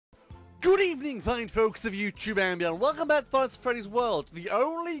Good evening, fine folks of YouTube and beyond. Welcome back to Five Freddy's World, the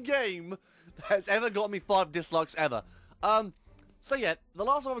only game that's ever got me 5 dislikes ever. So yeah, the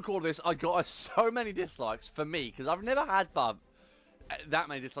last time I recorded this, I got so many dislikes for me, because I've never had that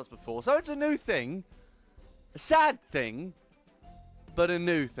many dislikes before. So it's a new thing, a sad thing, but a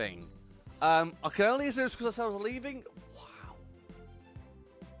new thing. I can only assume it's because I said I was leaving. Wow.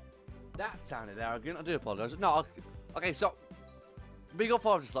 That sounded arrogant, I do apologise. No, okay, so we got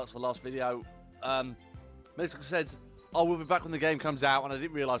 5 dislikes for the last video. Basically said, oh, we'll be back when the game comes out, and I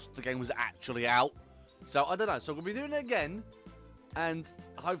didn't realise the game was actually out. So, I don't know. So, we'll be doing it again, and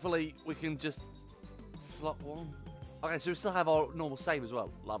hopefully we can just slot one. Okay, so we still have our normal save as well.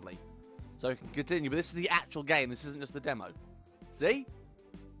 Lovely. So, we can continue, but this is the actual game. This isn't just the demo. See?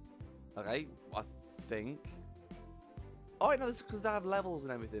 Okay, I think. Oh, wait, no, this is because they have levels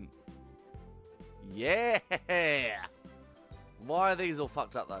and everything. Yeah! Why are these all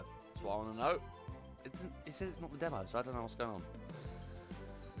fucked up, though? That's what I want to know. It says it's not the demo, so I don't know what's going on.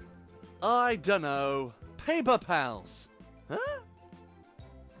 I don't know. Paper Pals! Huh?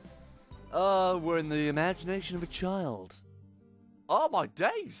 Oh, we're in the imagination of a child. Oh, my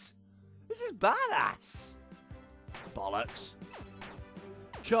days! This is badass! Bollocks.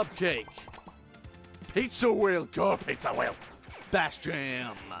 Cupcake. Pizza wheel. Go, pizza wheel. Bash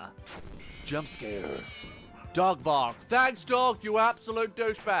jam. Jump scare. Dog bark. Thanks, dog, you absolute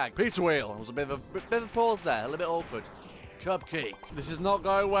douchebag. Pizza wheel. There was a bit of a pause there. A little bit awkward. Cupcake. This is not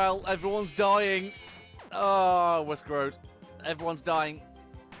going well. Everyone's dying. Oh, we're screwed. Everyone's dying.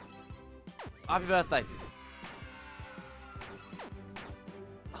 Happy birthday.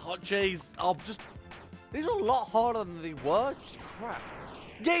 Hot cheese. Oh, just... These are a lot harder than they were. Just crap.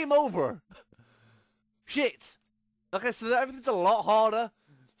 Game over. Shit. Okay, so everything's a lot harder.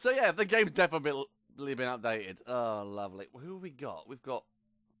 So yeah, the game's definitely been updated. Oh, lovely. Who have we got? We've got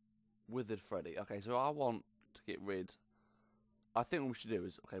Withered Freddy. Okay, so I want to get rid. I think what we should do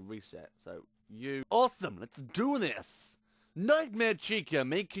is, okay, reset. So, you... Awesome! Let's do this! Nightmare Chica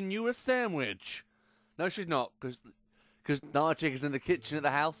making you a sandwich. No, she's not, because Nightmare Chica's in the kitchen at the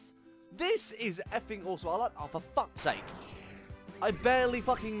house. This is effing awesome. I like... Oh, for fuck's sake. I barely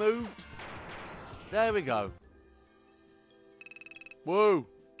fucking moved. There we go. Woo!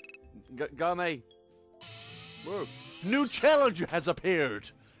 Go me. Whoa. New challenger has appeared.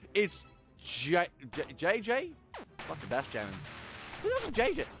 It's JJ? Fucking Bash jamming. Who knows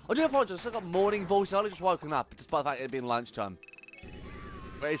JJ? I do apologise, I still got morning voice. I only just woken up, despite the fact it had been lunchtime.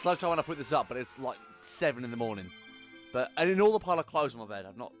 But it's lunchtime when I put this up, but it's like 7 in the morning. And in all the pile of clothes on my bed,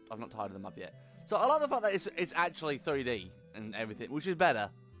 I've not tidied them up yet. So I like the fact that it's actually 3D and everything, which is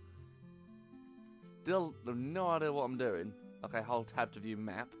better. Still have no idea what I'm doing. Okay, hold tab to view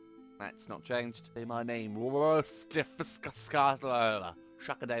map. That's not changed. Say my name. Shakademus.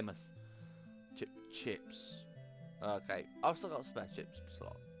 Chips. Okay. I've still got a spare chips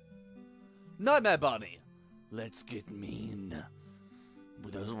slot. Nightmare Bunny. Let's get mean.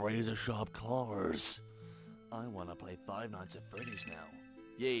 With those razor sharp claws. I want to play Five Nights at Freddy's now.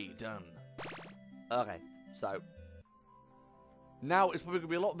 Yay, done. Okay, so. Now it's probably going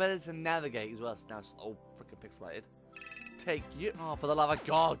to be a lot better to navigate as well. So now it's all freaking pixelated. Take you. Oh, for the love of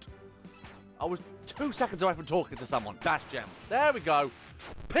God. I was 2 seconds away from talking to someone. Bash jam. There we go.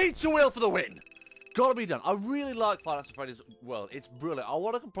 Pizza wheel for the win. Gotta be done. I really like Five Nights at Freddy's World. It's brilliant. I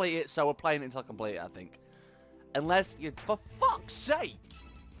want to complete it, so we're playing it until I complete it, I think. Unless you... For fuck's sake.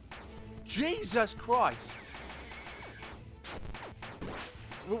 Jesus Christ.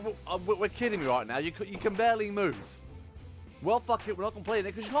 We're kidding me right now. You can barely move. Well, fuck it. We're not completing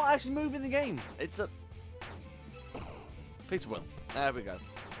it because you can't actually move in the game. It's a... Pizza wheel. There we go.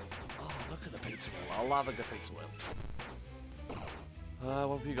 Oh, look at the pizza wheel. I love a good pizza wheel.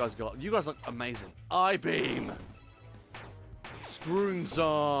 What have you guys got? You guys look amazing. I-beam. Screwing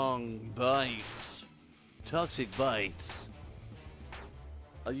song. Bites. Toxic bites.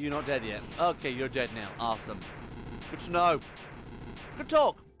 Are you not dead yet? Okay, you're dead now. Awesome. Good to know. Good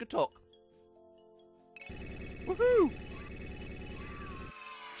talk. Good talk. Woohoo!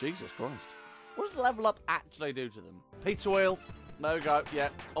 Jesus Christ. What does level up actually do to them? Pizza wheel. There we go. Yeah.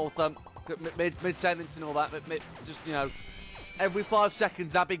 Awesome. Mid-sentence and all that. Just, you know, every 5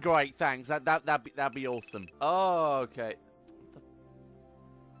 seconds. That'd be great. Thanks. That'd be awesome. Oh, okay.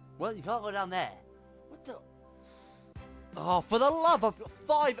 Well, you can't go down there. What the... Oh, for the love of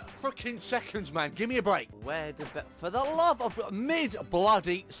 5 freaking seconds, man. Give me a break. Where did that... For the love of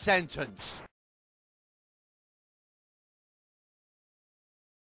mid-bloody sentence.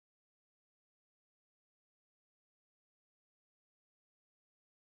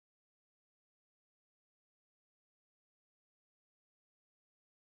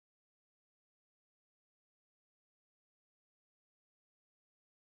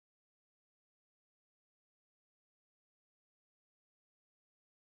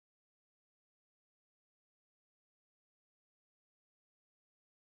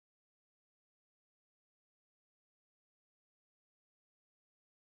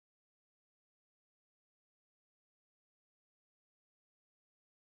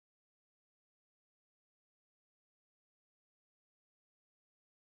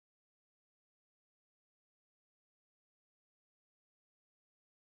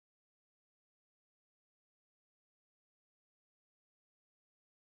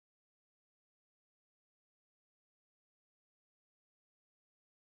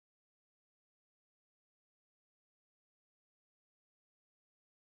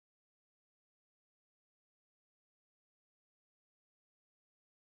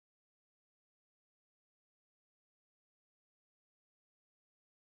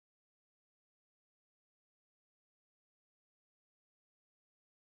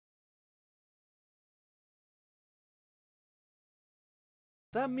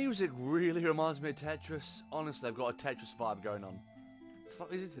 That music really reminds me of Tetris. Honestly, I've got a Tetris vibe going on. It's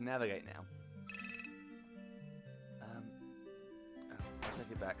not easy to navigate now. I'll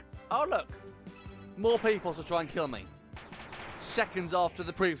take it back. Oh, look! More people to try and kill me. Seconds after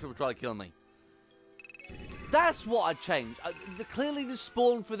the previous people try to kill me. That's what I'd change. Clearly the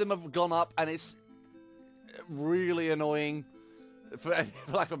spawn for them have gone up, and it's really annoying, for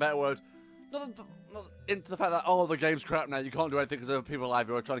lack of a better word. Not into the fact that, oh, the game's crap now, you can't do anything because there are people alive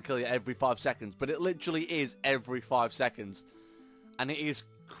who are trying to kill you every 5 seconds. But it literally is every 5 seconds. And it is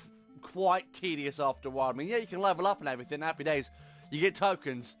quite tedious after a while. I mean, yeah, you can level up and everything, happy days. You get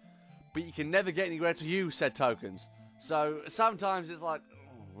tokens, but you can never get anywhere to use said tokens. So sometimes it's like,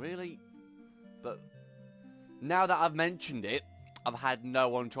 oh, really? But now that I've mentioned it, I've had no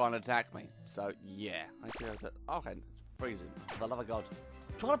one trying to attack me. So, yeah. Okay, it's freezing. For the love of God.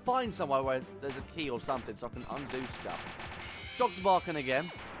 I'm trying to find somewhere where there's a key or something so I can undo stuff. Dogs are barking again.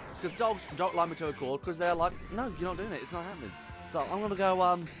 Because dogs don't like me to record because they're like, no, you're not doing it. It's not happening. So, I'm going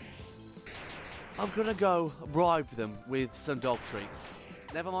to go, bribe them with some dog treats.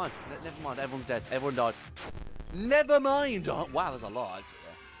 Never mind. Never mind. Everyone's dead. Everyone died. Never mind. Oh, wow, there's a lot actually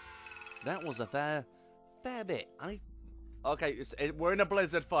there. That was a fair bit. Okay, we're in a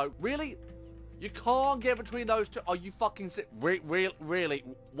blizzard, folk. Really? You can't get between those two? Are you fucking really?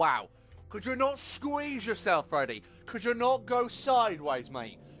 Wow. Could you not squeeze yourself, Freddy? Could you not go sideways,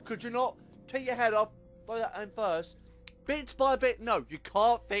 mate? Could you not take your head off, throw that in first? Bit by bit? No, you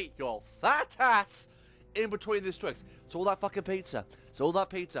can't fit your fat ass in between these twigs. It's all that fucking pizza. It's all that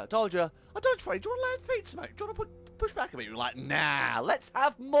pizza. I told you, Freddy, do you want to learn pizza, mate? Do you want to push back at me? You're like, nah, let's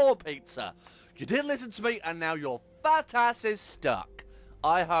have more pizza. You didn't listen to me, and now your fat ass is stuck.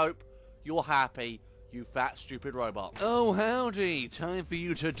 I hope you're happy, you fat, stupid robot. Oh, howdy. Time for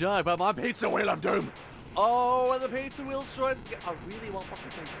you to die by my pizza wheel of doom. Oh, and the pizza wheel strikes. I really want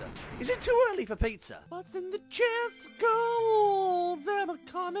fucking pizza. Is it too early for pizza? What's in the chest? Gold. Them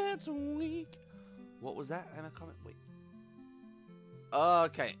comments week. What was that? Emma comment week.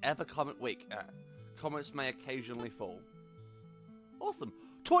 Okay, ever comment week. Comments may occasionally fall. Awesome.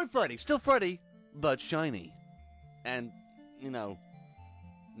 Toy Freddy. Still Freddy, but shiny. And, you know,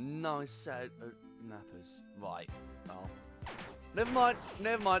 nice set of nappers. Right. Oh. Never mind.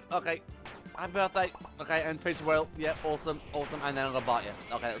 Okay. Happy birthday. Okay, and pizza wheel. Yeah, awesome. And then I'm gonna bite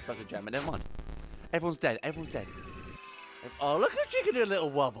you. Okay, that's perfect jam. But never mind. Everyone's dead. Oh, look at you can do a little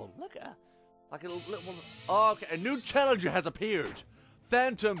wobble. Look at her. Like a little one. Oh, okay, a new challenger has appeared.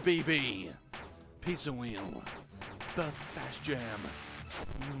 Phantom BB. Pizza wheel. Fast jam.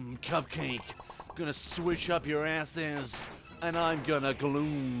 Cupcake. Gonna swish up your asses. And I'm gonna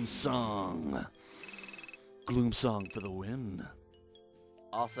gloom song. Gloom song for the win.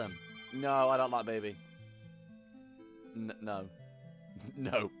 Awesome. No, I don't like baby. No.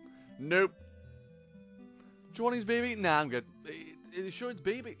 Nope. Do you want his baby? Nah, I'm good. Are you sure it's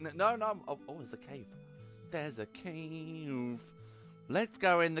baby? No. Oh, there's a cave. There's a cave. Let's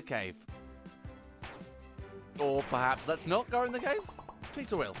go in the cave. Or perhaps let's not go in the cave.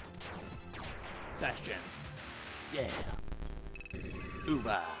 Pizza wheel. Dash jam. Yeah.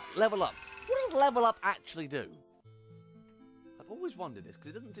 Uber. Level up. What does level up actually do? I've always wondered this, because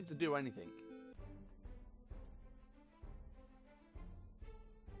it doesn't seem to do anything.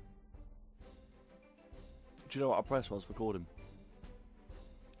 Do you know what I pressed while I was recording?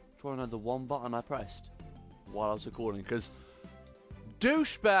 Trying to know the one button I pressed while I was recording, because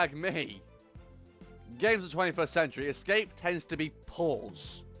douchebag me! Games of the 21st century, escape tends to be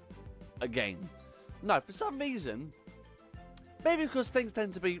pause. Again. No, for some reason, maybe because things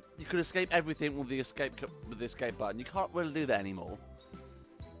tend to be, you could escape everything with the escape button. You can't really do that anymore.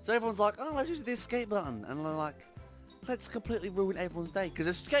 So everyone's like, oh, let's use the escape button. And they're like, let's completely ruin everyone's day. Because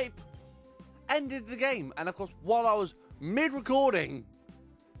escape ended the game. And of course, while I was mid-recording,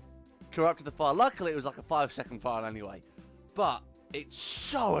 corrupted the file. Luckily, it was like a 5-second file anyway. But it's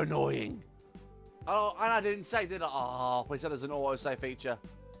so annoying. Oh, and I didn't save, did I? Oh, please tell there's an auto-save feature.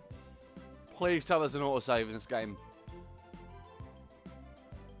 Please tell there's an auto-save in this game.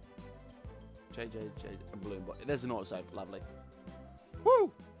 JJ, and Balloon Boy. There's an autosave. Lovely.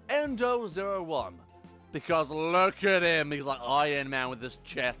 Woo! Endo01. Because look at him. He's like Iron Man with this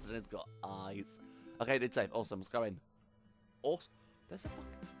chest and it's got eyes. Okay, it did save. Awesome. Let's go in. Awesome. There's a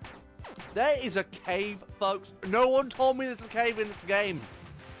fucking... There is a cave, folks. No one told me there's a cave in this game.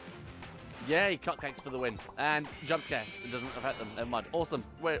 Yay, cupcakes for the win. And jump scare. It doesn't affect them. Never mind. Awesome.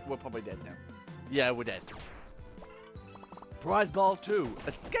 We're probably dead now. Yeah, we're dead. Prize ball 2.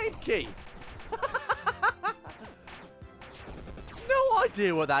 Escape key. No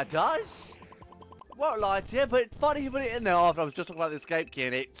idea what that does. Won't lie to you, but it's funny you put it in there after I was just talking about the escape key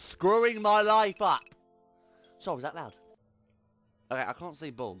and it's screwing my life up. So, was that loud? Okay, I can't see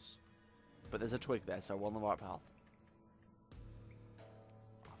bulls. But there's a twig there, so we're on the right path.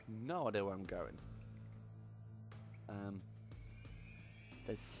 I have no idea where I'm going.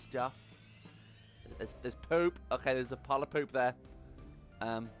 There's stuff. There's poop. Okay, there's a pile of poop there.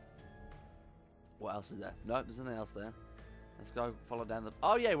 What else is there? No, there's nothing else there. Let's go follow down the...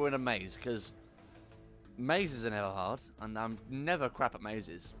 Oh yeah, we're in a maze, because mazes are never hard, and I'm never crap at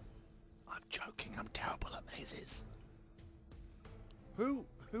mazes. I'm joking, I'm terrible at mazes. Who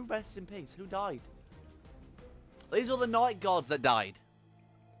rests in peace? Who died? These are the night gods that died.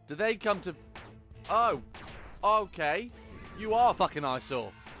 Did they come to... Oh, okay. You are a fucking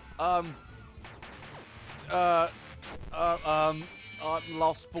eyesore. I'm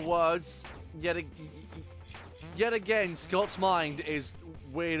lost for words. Yet again, Scott's mind is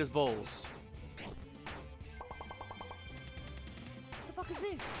weird as balls. What the fuck is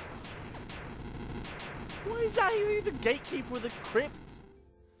this? What is that? Are you the gatekeeper of the crypt?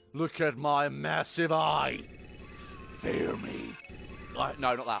 Look at my massive eye. Fear me.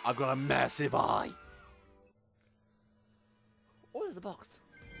 No, not that. I've got a massive eye. Oh, there's a box.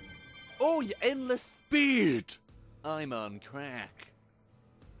 Oh, you endless speed. I'm on crack.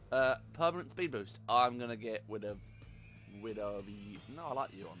 Permanent speed boost. I'm gonna get rid of you. No, I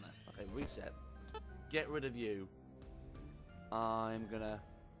like you on there. Okay, reset. Get rid of you. I'm gonna...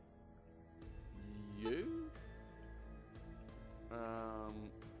 You?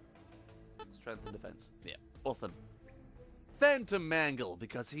 Strength and defense. Yeah, awesome. Phantom Mangle,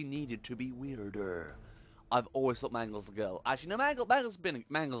 because he needed to be weirder. I've always thought Mangle's a girl. Actually, no, Mangle's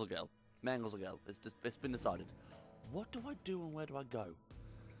a girl. Mangle's a girl. It's been decided. What do I do and where do I go?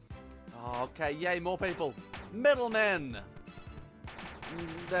 Okay, yay, more people. Middlemen.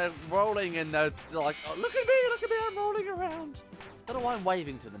 They're rolling and they're like, oh, look at me, I'm rolling around. I don't know why I'm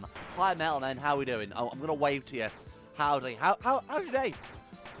waving to them. Hi, Middlemen, how we doing? Oh, I'm gonna wave to you. Howdy. How's your day?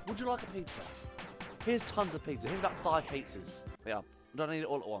 Would you like a pizza? Here's tons of pizza. Here's about 5 pizzas. Yeah, I don't need it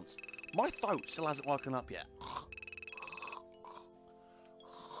all at once. My throat still hasn't woken up yet.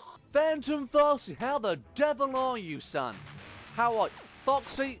 Phantom Foxy, how the devil are you, son? How are you?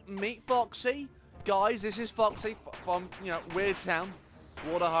 Foxy, meet Foxy. Guys, this is Foxy from, Weird Town.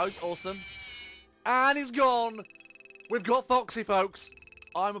 Water hose, awesome. And he's gone. We've got Foxy, folks.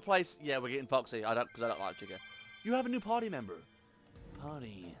 I'm a place... Yeah, we're getting Foxy. Because I don't like Chica. You have a new party member.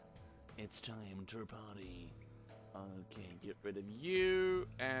 Party. It's time to party. Okay, get rid of you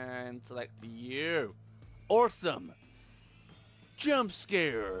and select you. Awesome. Jump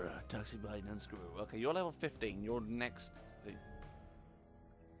scare. Taxi bite and unscrew. Okay, you're level 15. You're next.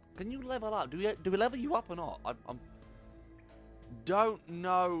 Can you level up? Do we level you up or not? I don't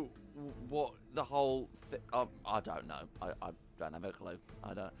know what the whole thing... I don't know. I don't have a clue.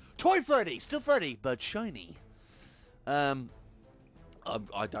 I don't... Toy Freddy! Still Freddy, but shiny. I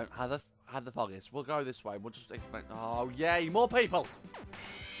don't have the foggiest. We'll go this way. We'll just expect... Oh, yay! More people!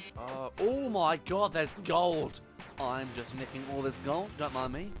 Oh my god, there's gold! I'm just nicking all this gold. Don't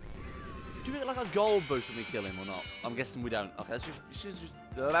mind me. Do we get like a gold boost when we kill him or not? I'm guessing we don't. Okay, let's just...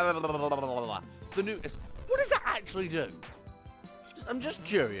 The new... What does that actually do? I'm just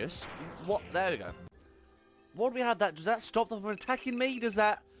curious. What? There we go. What do we have that? Does that stop them from attacking me? Does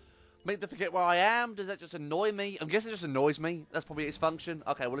that make them forget where I am? Does that just annoy me? I'm guessing it just annoys me. That's probably its function.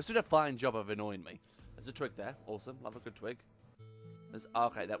 Okay, well, let's do a fine job of annoying me. There's a twig there. Awesome. Love a good twig.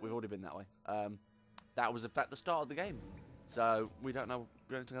 Okay, we've already been that way. That was, in fact, the start of the game. So, we don't know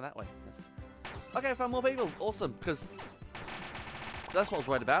we're going to go that way. Okay, found more people. Awesome, because that's what I was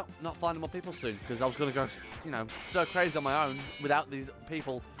worried about. Not finding more people soon, because I was going to go, so crazy on my own without these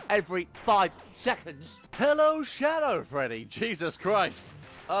people every 5 seconds. Hello, Shadow Freddy. Jesus Christ.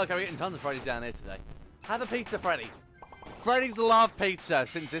 Okay, we're getting tons of Freddys down here today. Have a pizza, Freddy. Freddy's love pizza,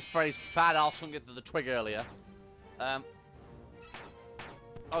 since this Freddy's fat ass couldn't get to the twig earlier.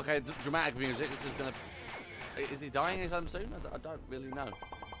 Okay, the dramatic music. This is gonna... Is he dying anytime soon? I don't really know.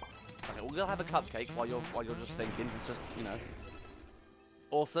 Okay, we'll have a cupcake while you're just thinking. It's just,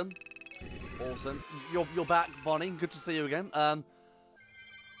 Awesome. Awesome. You're back, Bonnie. Good to see you again. A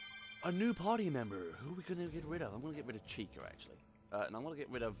new party member. Who are we gonna get rid of? I'm gonna get rid of Chica, actually. And I'm gonna get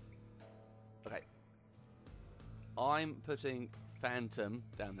rid of... Okay. I'm putting Phantom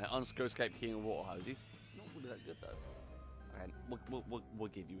down there. Unscrew escape key and water hoses. Not really that good, though. Okay, we'll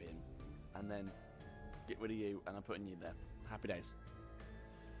give you in. And then get rid of you, and I'm putting you there. Happy days.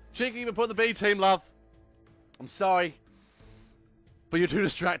 Chica, you've been put in the B team, love. I'm sorry. But you're too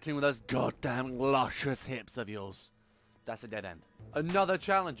distracting with those goddamn luscious hips of yours. That's a dead end. Another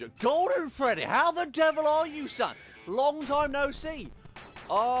challenger. Golden Freddy, how the devil are you, son? Long time no see.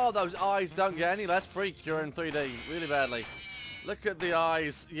 Oh, those eyes don't get any less freakier in 3D. Really badly. Look at the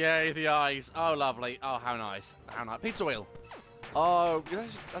eyes. Yay, the eyes. Oh, lovely. Oh, how nice. How nice. Pizza wheel. Oh,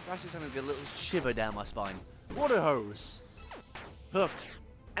 that's actually something to get a little shiver down my spine. Water hose. Hook.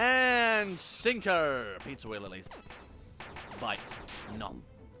 And sinker. Pizza wheel, at least. Bite. Nom.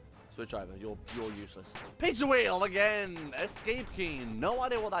 Switch over. You're useless. Pizza wheel again. Escape key. No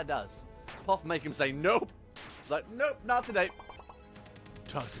idea what that does. Puff make him say nope. Like, nope, not today.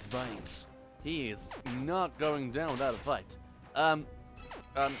 Toxic bites. He is not going down without a fight. What?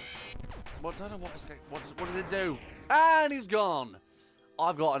 I don't know what did it do? And he's gone.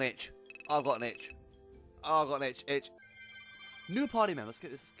 I've got an itch. I've got an itch. Oh, I've got an itch. New party member. Let's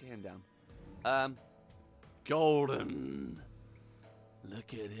get this game down. Golden.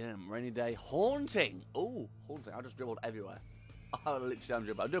 Look at him. Rainy day. Haunting. Ooh, haunting. I just dribbled everywhere. I literally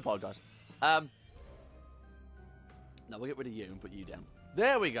dribbled. I do apologise. No, we'll get rid of you and put you down.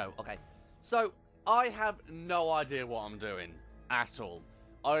 There we go. Okay. So, I have no idea what I'm doing at all.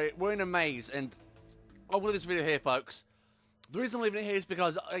 We're in a maze, and I'm going to this video here, folks. The reason I'm leaving it here is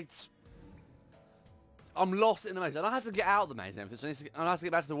because I'm lost in the maze. And I have to get out of the maze and everything, so I have to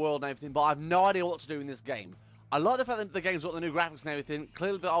get back to the world and everything, but I have no idea what to do in this game. I like the fact that the game's got the new graphics and everything.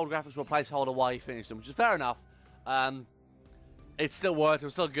 Clearly the old graphics were a placeholder while you finished them, which is fair enough. It still worked. It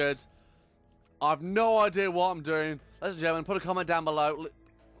was still good. I have no idea what I'm doing. Ladies and gentlemen, put a comment down below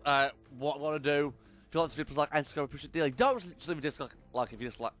what to do. If you like this video, please like and subscribe. Appreciate it dearly. Don't just leave a dislike if you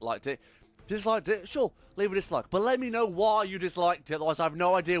disliked it. Disliked it? Sure, leave a dislike. But let me know why you disliked it, otherwise I have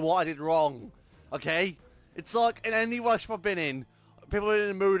no idea what I did wrong. Okay? It's like in any rush I've been in, people are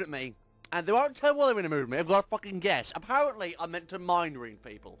in a mood at me, and they won't tell me why they're in a mood at me. I've got to fucking guess. Apparently, I'm meant to mind read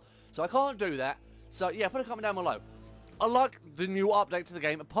people. So I can't do that. So yeah, put a comment down below. I like the new update to the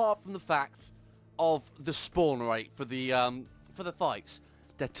game, apart from the fact of the spawn rate for the fights.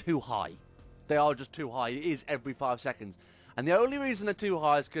 They're too high. They are just too high. It is every 5 seconds. And the only reason they're too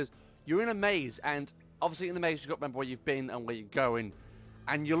high is because you're in a maze, and obviously in the maze you've got to remember where you've been and where you're going,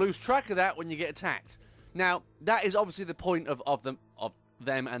 and you lose track of that when you get attacked. Now, that is obviously the point of them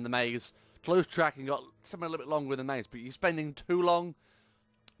and the maze, to lose track and got something a little bit longer in the maze, but you're spending too long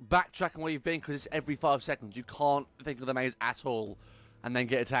backtracking where you've been because it's every 5 seconds. You can't think of the maze at all and then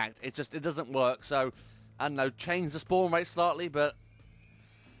get attacked. It doesn't work. So, I don't know, change the spawn rate slightly, but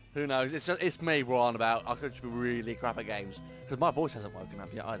who knows? It's me we're on about. I could just be really crap at games because my voice hasn't woken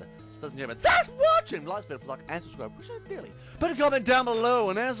up yet either. Doesn't hear me. That's watching. Like, and subscribe. Appreciate it dearly. Put a comment down below,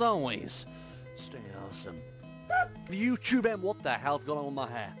 and as always, stay awesome. YouTube, and what the hell's going on with my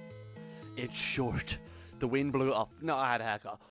hair? It's short. The wind blew it off. No, I had a haircut.